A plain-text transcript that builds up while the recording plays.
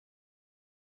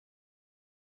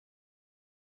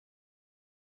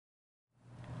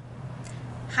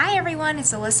Hi everyone,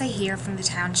 it's Alyssa here from the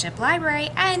Township Library,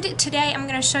 and today I'm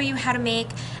going to show you how to make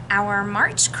our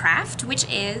March craft, which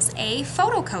is a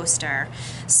photo coaster.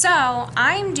 So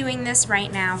I'm doing this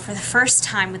right now for the first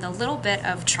time with a little bit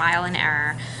of trial and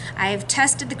error. I've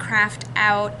tested the craft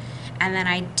out and then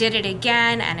I did it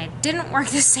again and it didn't work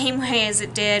the same way as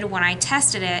it did when I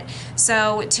tested it.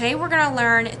 So today we're going to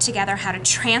learn together how to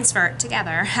transfer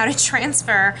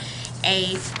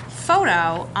a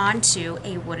photo onto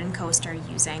a wooden coaster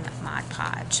using Mod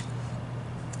Podge.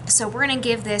 So we're going to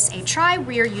give this a try.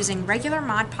 We are using regular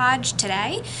Mod Podge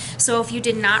today. So if you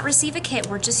did not receive a kit,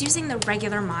 we're just using the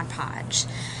regular Mod Podge.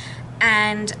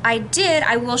 And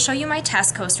I will show you my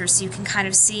test coaster so you can kind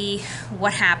of see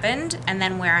what happened and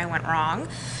then where I went wrong.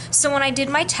 So when I did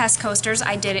my test coasters,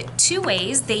 I did it two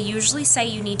ways. They usually say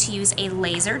you need to use a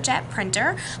laserjet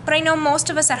printer, but I know most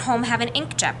of us at home have an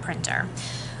inkjet printer.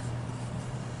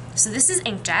 So this is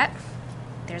inkjet,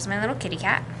 there's my little kitty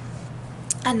cat,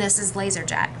 and this is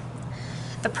laserjet.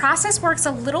 The process works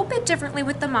a little bit differently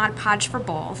with the Mod Podge for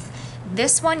both.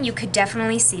 This one you could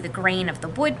definitely see the grain of the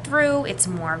wood through, it's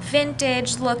more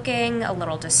vintage looking, a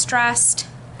little distressed.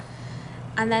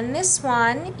 And then this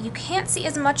one, you can't see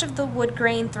as much of the wood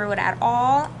grain through it at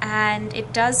all, and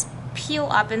it does peel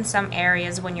up in some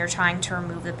areas when you're trying to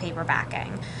remove the paper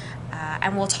backing.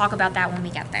 And we'll talk about that when we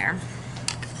get there.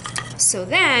 So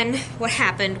then what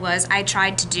happened was I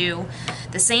tried to do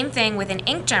the same thing with an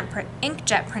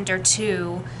inkjet printer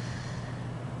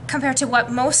compared to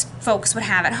what most folks would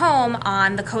have at home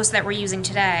on the coaster that we're using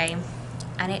today,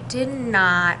 and it did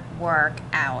not work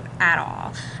out at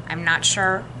all. I'm not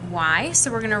sure why,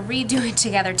 so we're going to redo it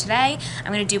together today.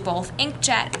 I'm going to do both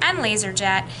inkjet and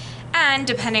laserjet, and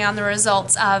depending on the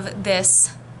results of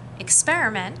this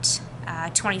experiment,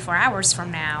 24 hours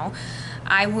from now,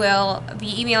 I will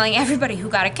be emailing everybody who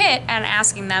got a kit and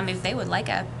asking them if they would like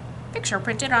a picture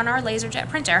printed on our laserjet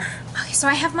printer. Okay, so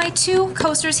I have my two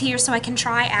coasters here so I can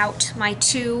try out my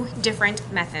two different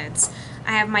methods.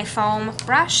 I have my foam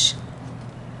brush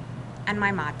and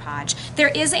my Mod Podge. There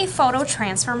is a photo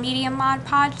transfer medium Mod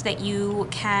Podge that you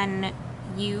can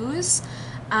use,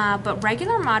 but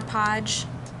regular Mod Podge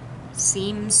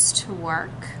seems to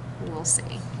work. We'll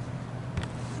see.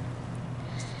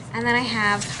 And then I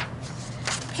have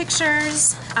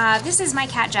pictures. This is my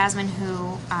cat Jasmine,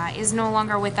 who is no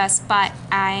longer with us, but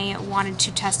I wanted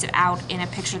to test it out in a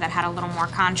picture that had a little more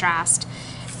contrast,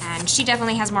 and she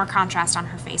definitely has more contrast on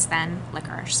her face than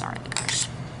Licorice. Sorry, Licorice.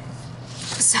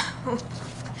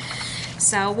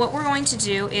 So what we're going to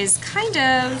do is kind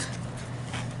of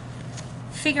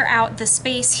figure out the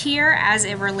space here as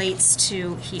it relates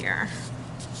to here,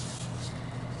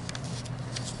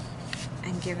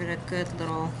 and give it a good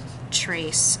little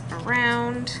trace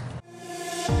around.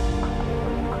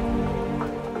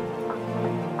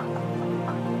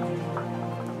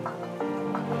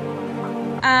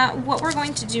 What we're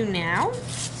going to do now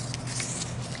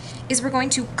is we're going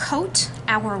to coat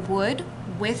our wood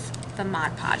with the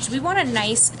Mod Podge. We want a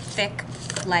nice thick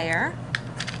layer,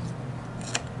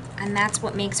 and that's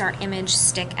what makes our image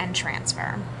stick and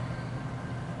transfer.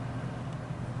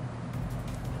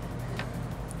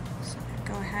 So I'm going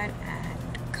to go ahead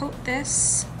and coat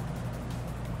this.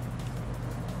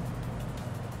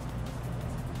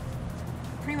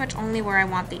 Pretty much only where I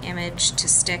want the image to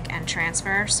stick and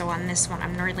transfer. So on this one,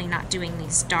 I'm really not doing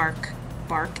these dark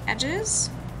bark edges.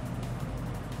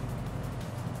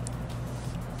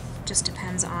 Just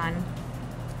depends on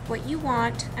what you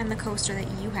want and the coaster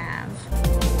that you have.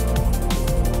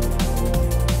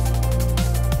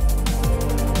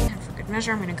 And for good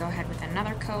measure, I'm going to go ahead with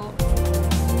another coat.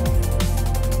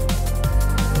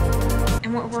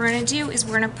 And what we're going to do is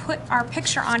we're going to put our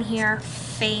picture on here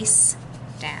face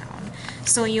down.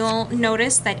 So you'll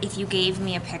notice that if you gave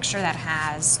me a picture that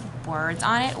has words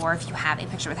on it, or if you have a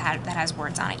picture that has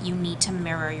words on it, you need to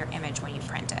mirror your image when you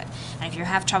print it. And if you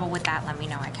have trouble with that, let me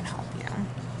know, I can help you.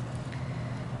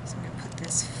 So I'm going to put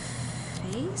this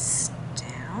face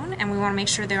down, and we want to make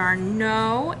sure there are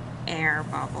no air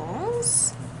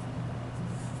bubbles.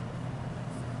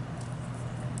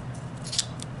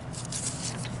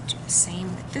 Do the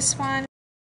same with this one.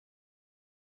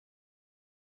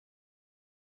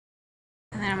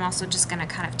 And then I'm also just going to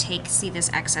kind of see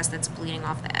this excess that's bleeding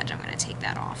off the edge. I'm going to take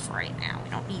that off right now. We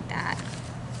don't need that.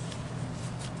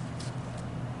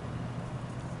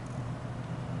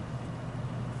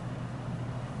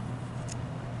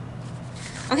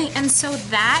 Okay, and so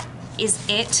that is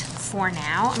it for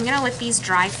now. I'm going to let these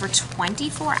dry for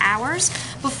 24 hours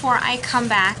before I come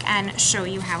back and show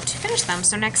you how to finish them.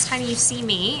 So next time you see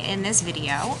me in this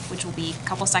video, which will be a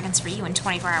couple seconds for you and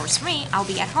 24 hours for me, I'll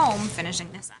be at home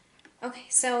finishing this up. Okay,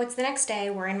 so it's the next day,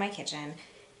 we're in my kitchen,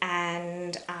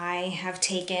 and I have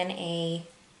taken a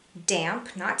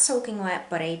damp, not soaking wet,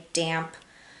 but a damp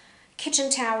kitchen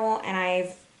towel, and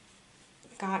I've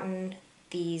gotten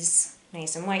these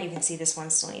nice and wet. You can see this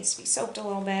one still needs to be soaked a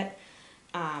little bit.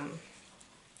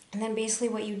 And then basically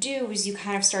what you do is you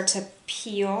kind of start to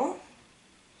peel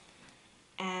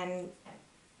and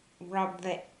rub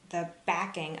the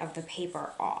backing of the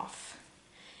paper off.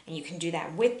 And you can do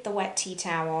that with the wet tea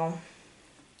towel.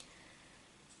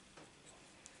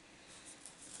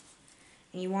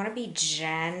 And you want to be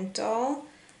gentle,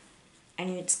 and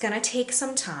it's going to take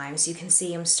some time. So you can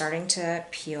see I'm starting to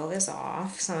peel this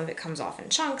off. Some of it comes off in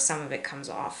chunks, some of it comes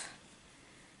off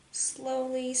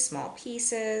slowly, small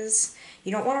pieces.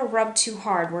 You don't want to rub too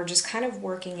hard. We're just kind of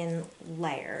working in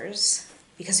layers,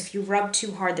 because if you rub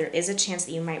too hard, there is a chance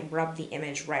that you might rub the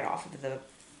image right off of the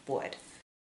wood.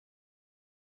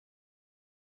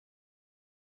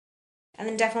 And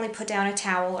then definitely put down a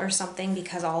towel or something,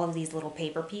 because all of these little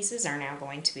paper pieces are now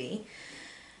going to be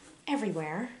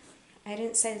everywhere. I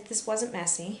didn't say that this wasn't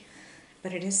messy,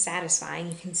 but it is satisfying.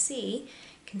 You can see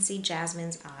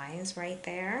Jasmine's eyes right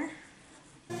there.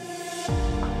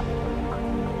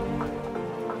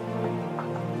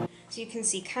 So you can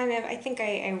see kind of, I think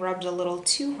I rubbed a little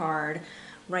too hard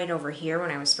right over here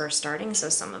when I was first starting, so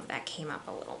some of that came up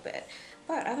a little bit.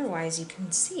 But otherwise you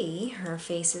can see her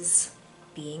face is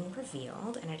being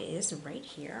revealed, and it is right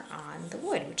here on the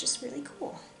wood, which is really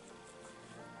cool.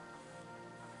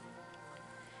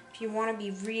 If you want to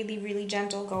be really, really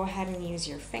gentle, go ahead and use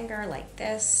your finger like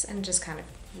this and just kind of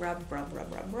rub, rub,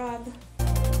 rub, rub, rub.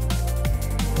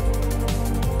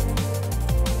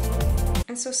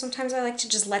 And so sometimes I like to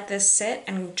just let this sit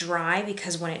and dry,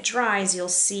 because when it dries, you'll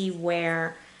see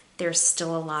where there's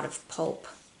still a lot of pulp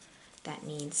that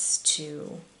needs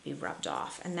to be rubbed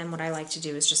off. And then what I like to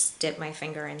do is just dip my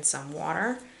finger in some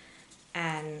water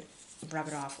and rub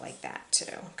it off like that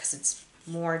too, because it's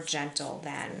more gentle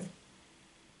than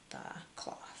the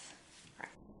cloth. Right.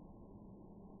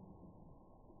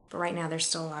 But right now there's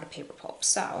still a lot of paper pulp.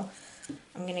 So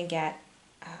I'm gonna get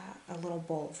a little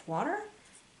bowl of water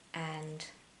and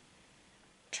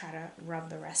try to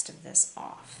rub the rest of this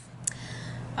off.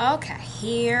 Okay,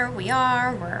 here we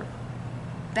are. We're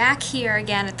back here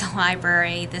again at the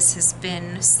library. This has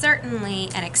been certainly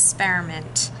an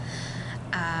experiment,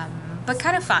 but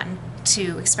kind of fun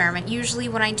to experiment. Usually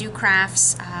when I do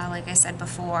crafts, like I said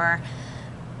before,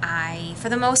 I, for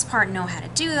the most part, know how to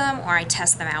do them, or I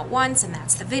test them out once and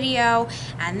that's the video,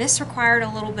 and this required a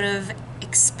little bit of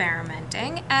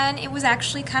experimenting, and it was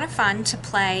actually kind of fun to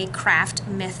play Craft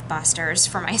Mythbusters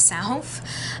for myself.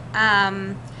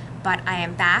 But I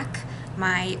am back.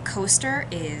 My coaster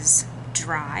is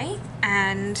dry,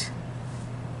 and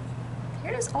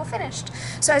here it is, all finished.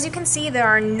 So as you can see, there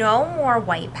are no more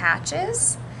white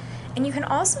patches, and you can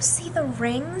also see the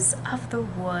rings of the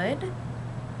wood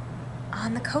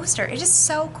on the coaster. It is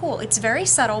so cool. It's very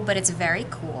subtle, but it's very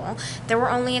cool. There were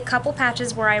only a couple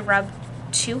patches where I rubbed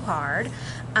too hard.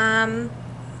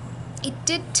 It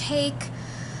did take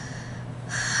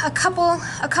a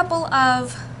couple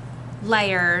of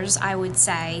layers, I would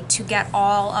say, to get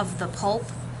all of the pulp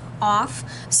off.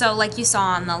 So like you saw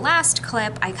on the last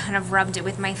clip, I kind of rubbed it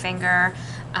with my finger.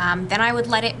 Then I would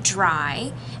let it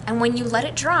dry, and when you let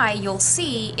it dry, you'll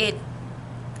see it,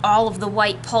 all of the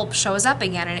white pulp shows up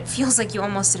again, and it feels like you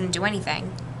almost didn't do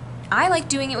anything. I like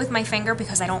doing it with my finger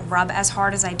because I don't rub as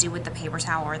hard as I do with the paper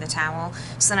towel or the towel.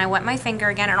 So then I wet my finger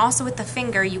again, and also with the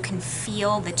finger you can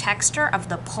feel the texture of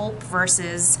the pulp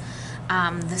versus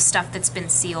the stuff that's been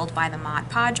sealed by the Mod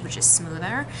Podge, which is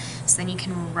smoother. So then you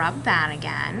can rub that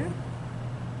again,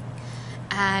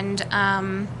 and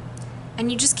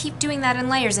you just keep doing that in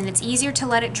layers, and it's easier to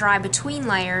let it dry between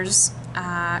layers,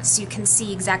 so you can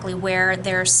see exactly where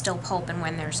there's still pulp and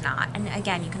when there's not. And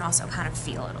again, you can also kind of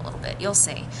feel it a little bit, you'll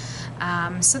see.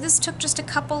 So this took just a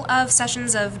couple of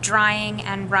sessions of drying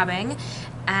and rubbing,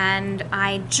 and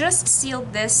I just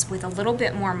sealed this with a little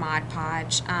bit more Mod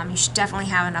Podge. You should definitely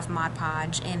have enough Mod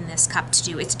Podge in this cup to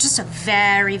do. It's just a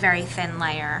very, very thin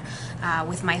layer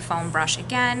with my foam brush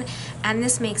again, and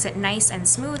this makes it nice and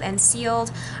smooth and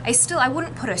sealed. I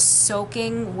wouldn't put a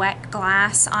soaking wet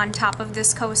glass on top of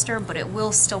this coaster, but it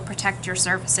will still protect your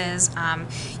surfaces.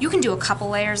 You can do a couple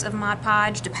layers of Mod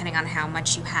Podge depending on how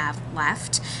much you have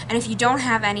left, and if you don't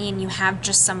have any and you have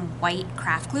just some white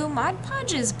craft glue, Mod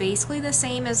Podge is basically the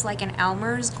same as like an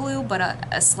Elmer's glue, but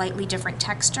a slightly different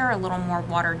texture, a little more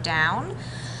watered down.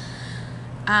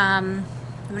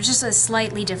 It was just a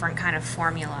slightly different kind of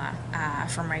formula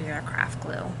from regular craft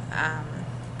glue.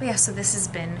 But yeah, so this has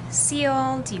been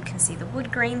sealed. You can see the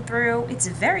wood grain through. It's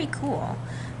very cool.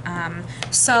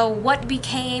 So what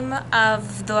became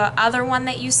of the other one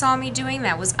that you saw me doing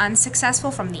that was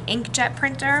unsuccessful from the inkjet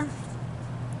printer?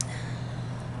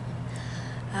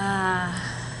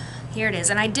 Here it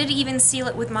is. And I did even seal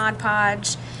it with Mod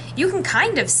Podge. You can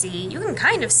kind of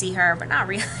see her, but not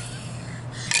really.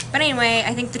 But anyway,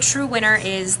 I think the true winner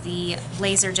is the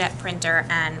laserjet printer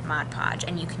and Mod Podge.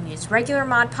 And you can use regular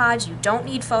Mod Podge. You don't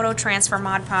need photo transfer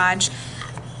Mod Podge.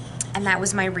 And that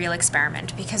was my real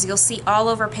experiment, because you'll see all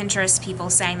over Pinterest people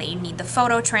saying that you need the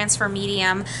photo transfer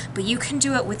medium, but you can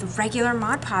do it with regular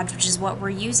Mod Podge, which is what we're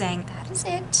using. That is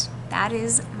it. That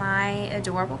is my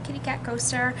adorable kitty cat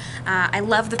coaster. I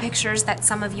love the pictures that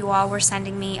some of you all were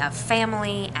sending me of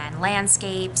family and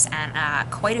landscapes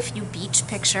and quite a few beach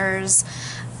pictures,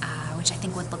 which I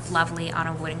think would look lovely on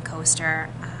a wooden coaster.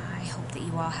 I hope that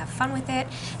you all have fun with it.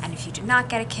 And if you do not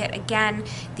get a kit, again,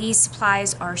 these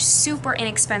supplies are super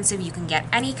inexpensive. You can get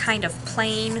any kind of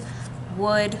plain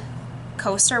wood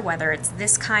coaster, whether it's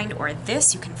this kind or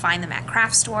this. You can find them at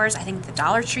craft stores. I think the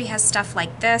Dollar Tree has stuff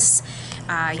like this.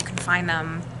 You can find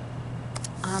them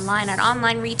online at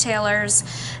online retailers.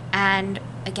 And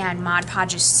again, Mod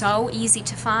Podge is so easy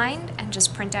to find, and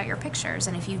just print out your pictures.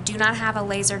 And if you do not have a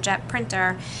laserjet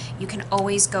printer, you can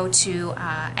always go to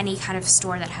any kind of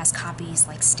store that has copies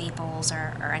like Staples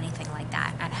or anything like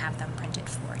that and have them printed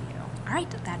for you. All right,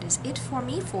 that is it for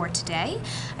me for today.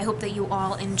 I hope that you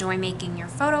all enjoy making your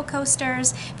photo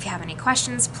coasters. If you have any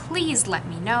questions, please let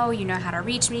me know. You know how to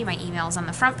reach me. My email is on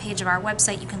the front page of our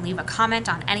website. You can leave a comment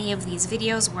on any of these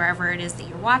videos, wherever it is that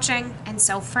you're watching. And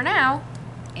so for now,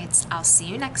 I'll see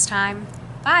you next time.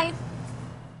 Bye.